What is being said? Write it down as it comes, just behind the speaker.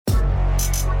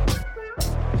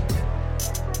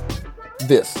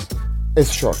This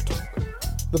is Shark Talk,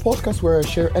 the podcast where I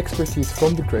share expertise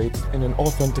from the greats in an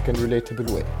authentic and relatable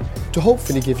way, to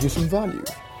hopefully give you some value,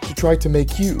 to try to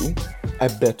make you a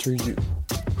better you.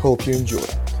 Hope you enjoy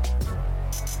it.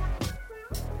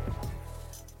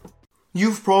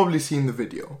 You've probably seen the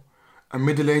video. A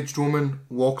middle-aged woman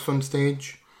walks on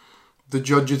stage. The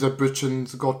judges at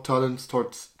Britain's Got Talent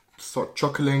start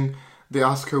chuckling. They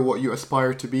ask her what you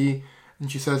aspire to be,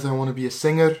 and she says, I want to be a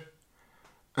singer.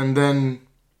 And then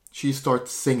she starts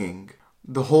singing.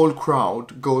 The whole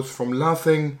crowd goes from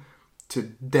laughing to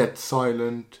dead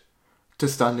silent to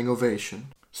standing ovation.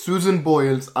 Susan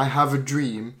Boyle's I Have a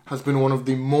Dream has been one of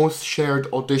the most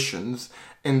shared auditions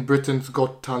in Britain's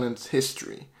Got Talent's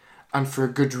history, and for a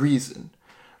good reason,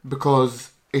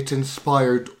 because it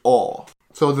inspired awe.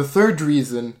 So the third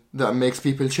reason that makes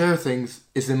people share things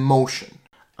is emotion.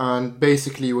 And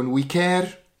basically when we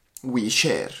care, we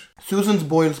share. Susan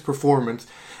Boyle's performance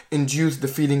induced the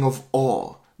feeling of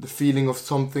awe, the feeling of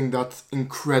something that's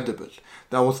incredible,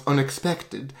 that was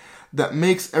unexpected, that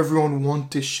makes everyone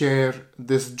want to share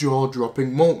this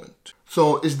jaw-dropping moment.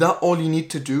 So is that all you need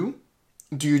to do?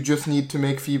 Do you just need to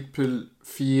make people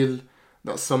feel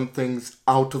that something's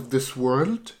out of this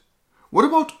world? What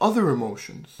about other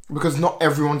emotions? Because not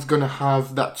everyone's gonna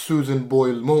have that Susan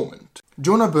Boyle moment.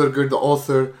 Jonah Berger, the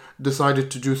author,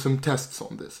 decided to do some tests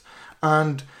on this.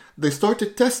 And they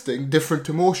started testing different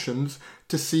emotions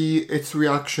to see its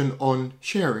reaction on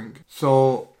sharing.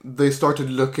 So they started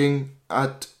looking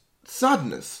at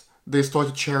sadness. They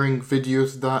started sharing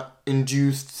videos that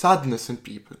induced sadness in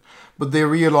people. But they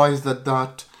realized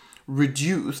that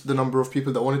reduced the number of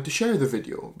people that wanted to share the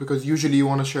video, because usually you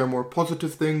want to share more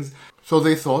positive things. So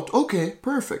they thought, okay,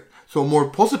 perfect. So more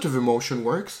positive emotion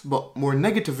works, but more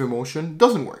negative emotion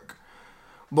doesn't work.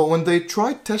 But when they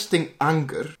tried testing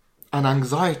anger and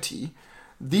anxiety,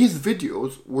 these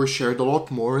videos were shared a lot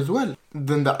more as well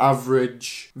than the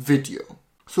average video.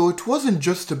 So it wasn't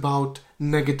just about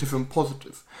negative and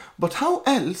positive, but how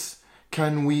else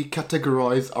can we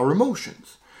categorize our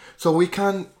emotions? So we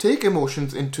can take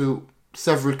emotions into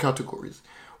several categories.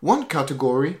 One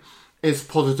category is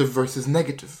positive versus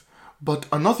negative, but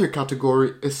another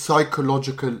category is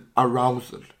psychological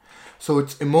arousal. So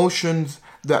it's emotions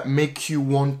that make you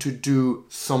want to do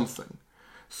something.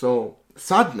 So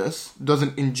sadness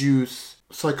doesn't induce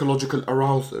psychological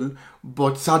arousal,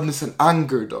 but sadness and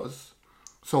anger does.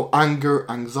 So anger,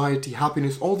 anxiety,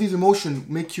 happiness, all these emotions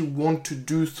make you want to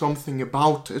do something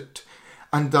about it,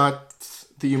 and that's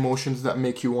the emotions that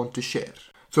make you want to share.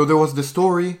 So there was the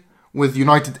story with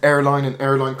United Airlines, an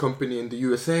airline company in the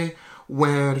USA,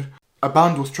 where a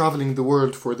band was traveling the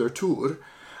world for their tour,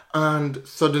 and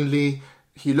suddenly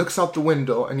he looks out the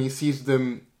window and he sees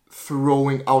them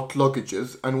throwing out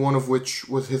luggages, and one of which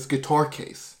was his guitar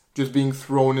case, just being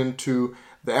thrown into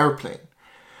the airplane.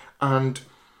 And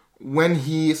when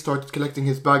he started collecting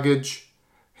his baggage,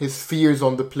 his fears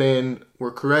on the plane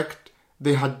were correct.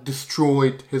 They had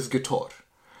destroyed his guitar.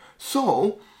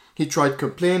 So he tried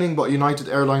complaining, but United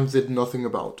Airlines did nothing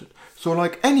about it. So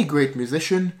like any great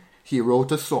musician, he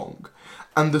wrote a song.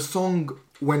 And the song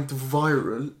went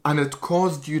viral, and it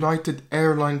caused United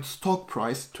Airlines stock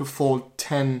price to fall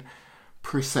 10%.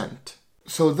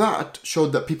 So that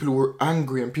showed that people were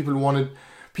angry, and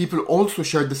people also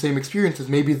shared the same experiences.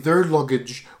 Maybe their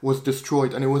luggage was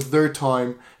destroyed and it was their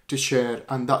time to share,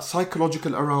 and that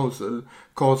psychological arousal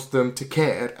caused them to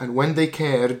care, and when they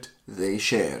cared, they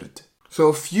shared. So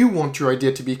if you want your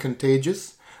idea to be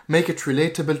contagious, make it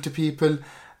relatable to people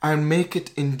and make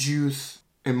it induce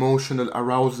emotional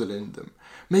arousal in them.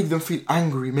 Make them feel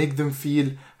angry, make them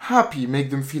feel happy, make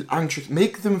them feel anxious,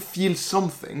 make them feel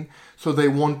something so they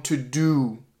want to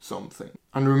do something.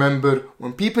 And remember,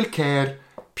 when people care,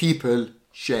 people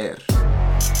share.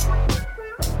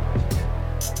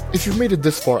 If you've made it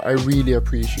this far, I really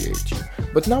appreciate you.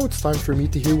 But now it's time for me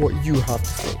to hear what you have to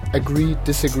say. Agree,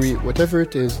 disagree, whatever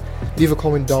it is, leave a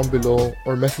comment down below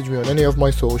or message me on any of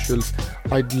my socials.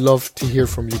 I'd love to hear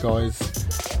from you guys.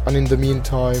 And in the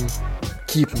meantime,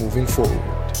 keep moving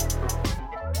forward.